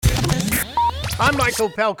I'm Michael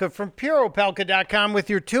Opelka from PureOpelka.com with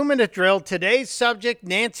your 2-minute drill. Today's subject,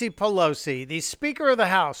 Nancy Pelosi, the Speaker of the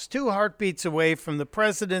House, 2 heartbeats away from the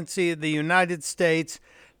presidency of the United States,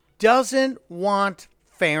 doesn't want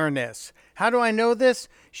fairness. How do I know this?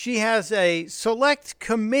 She has a select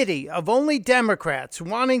committee of only Democrats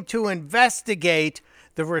wanting to investigate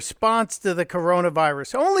the response to the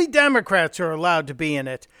coronavirus. Only Democrats are allowed to be in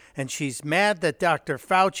it, and she's mad that Dr.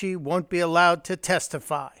 Fauci won't be allowed to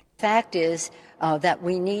testify. Fact is that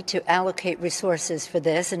we need to allocate resources for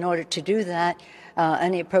this. In order to do that,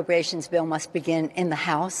 any appropriations bill must begin in the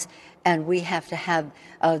House, and we have to have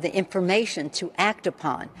the information to act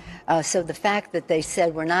upon. So the fact that they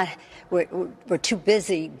said we're too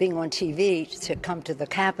busy being on TV to come to the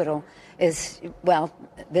Capitol is, well,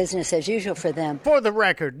 business as usual for them. For the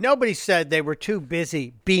record, nobody said they were too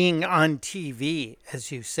busy being on TV,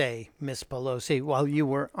 as you say, Miss Pelosi, while you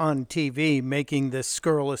were on TV making this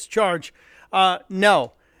scurrilous charge.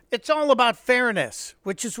 No, it's all about fairness,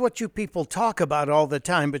 which is what you people talk about all the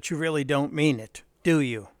time, but you really don't mean it, do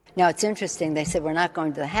you? Now, it's interesting. They said we're not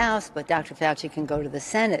going to the House, but Dr. Fauci can go to the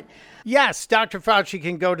Senate. Yes, Dr. Fauci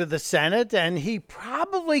can go to the Senate, and he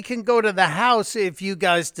probably can go to the House if you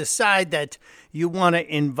guys decide that you want to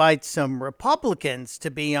invite some Republicans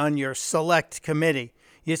to be on your select committee.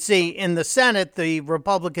 You see, in the Senate, the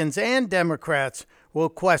Republicans and Democrats will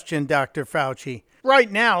question Dr. Fauci.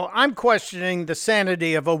 Right now, I'm questioning the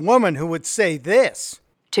sanity of a woman who would say this.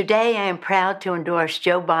 Today, I am proud to endorse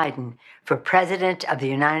Joe Biden for President of the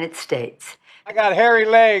United States. I got hairy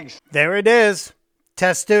legs. There it is.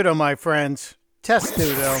 Testudo, my friends.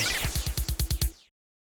 Testudo.